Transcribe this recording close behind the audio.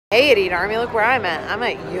Hey, Idiot Army, look where I'm at. I'm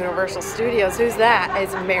at Universal Studios. Who's that?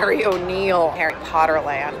 It's Mary Oneil, Harry Potter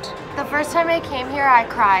land. The first time I came here, I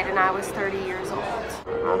cried and I was 30 years old.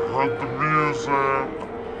 I heard the music.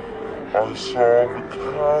 I saw the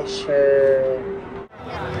castle.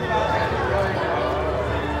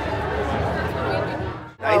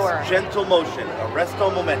 Nice, gentle motion.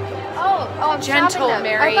 Arresto momentum. Oh, I'm Gentle, stopping them.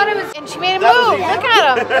 Mary. I thought it was. And she made a That was move. easy. Look at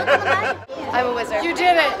him. I'm a wizard. You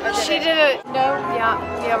did it. She did it. No. Yeah.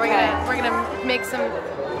 We're gonna make some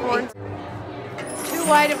horns. Too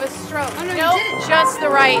wide of a stroke. Oh, no, nope, you did it. just the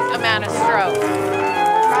right amount of stroke.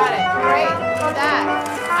 Got it. Great. That.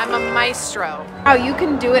 I'm a maestro. Oh, you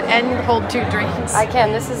can do it and hold 2 drinks. I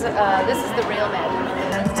can. This is the real magic.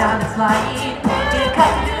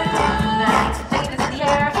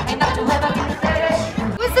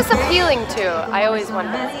 Who's this appealing to? I always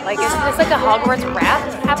wonder. Like, is this like a Hogwarts rap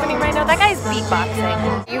happening right now? That guy's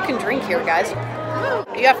beatboxing. You can drink here, guys.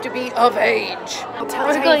 You have to be of age. Tell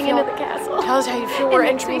us We're how going you feel. into the castle. Tell us how you feel. We're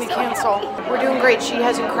entering the castle. We're doing great. She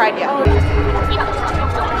hasn't cried yet.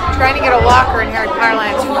 Trying to get a locker in Harry Potter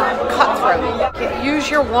land is cutthroat. Use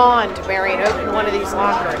your wand, Mary, and open one of these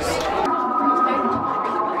lockers.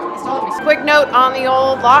 Quick note on the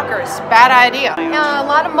old lockers. Bad idea. A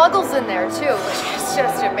lot of muggles in there too, which is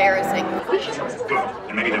just embarrassing.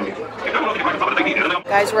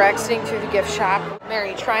 Guys, we're exiting through the gift shop.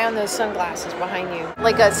 Mary, try on those sunglasses behind you.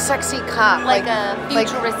 Like a sexy cop. Like a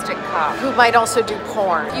futuristic cop. Who might also do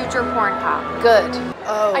porn. Future porn cop. Good.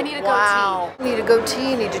 Oh, I need a wow. You need a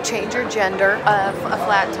goatee, you need to change your gender. A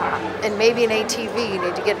flat top. And maybe an ATV, you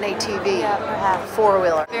need to get an ATV. Yeah, perhaps.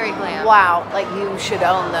 4-wheeler. Very glam. Wow, like you should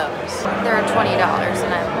own those. They're $20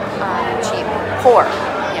 and I'm cheap. Poor.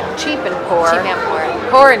 Yeah. Cheap and poor. Cheap and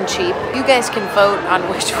poor. Poor and cheap. You guys can vote on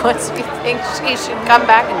which ones you think she should come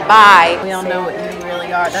back and buy. We all know what you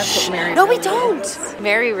really are. That's what Mary No, we really don't. is.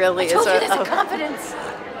 Mary really I told is you this in confidence.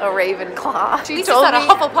 a Ravenclaw. We just had a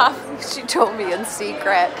Hufflepuff. She told me in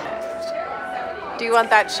secret. Do you want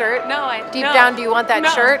that shirt? No, I Deep no. down, do you want that No.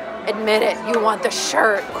 shirt? Admit it, you want the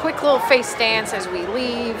shirt. Quick little face dance as we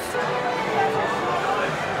leave.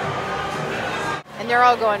 And they're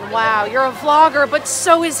all going, wow, you're a vlogger, but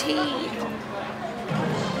so is he.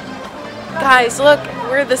 Guys, look,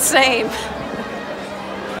 we're the same.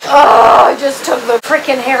 Oh, I just took the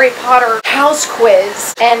frickin' Harry Potter house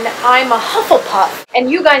quiz, and I'm a Hufflepuff.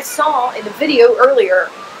 And you guys saw in the video earlier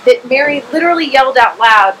that Mary literally yelled out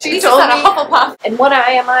loud. She just told said a me, Hufflepuff. and what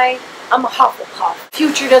am I? I'm a Hufflepuff.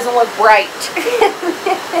 Future doesn't look bright.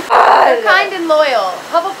 They're kind and loyal.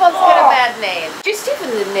 Hufflepuff's got a bad name. Just even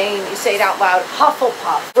the name, you say it out loud,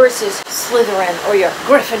 Hufflepuff versus Slytherin or your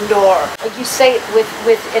Gryffindor. Like you say it with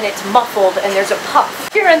and it's muffled and there's a puff.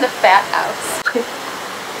 You're in the fat house.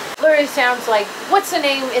 Literally sounds like, what's the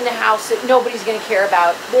name in the house that nobody's gonna care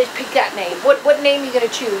about? Pick that name. What name are you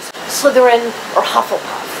gonna choose? Slytherin or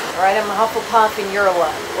Hufflepuff? Alright, I'm a Hufflepuff and you're a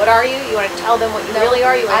what? What are you? You wanna tell them what you really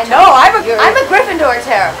are? You I wanna know, tell I'm a Gryffindor,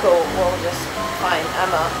 Tara. Cool, well just fine.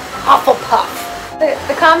 I'm a Hufflepuff.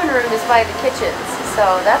 The common room is by the kitchens,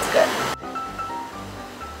 so that's good.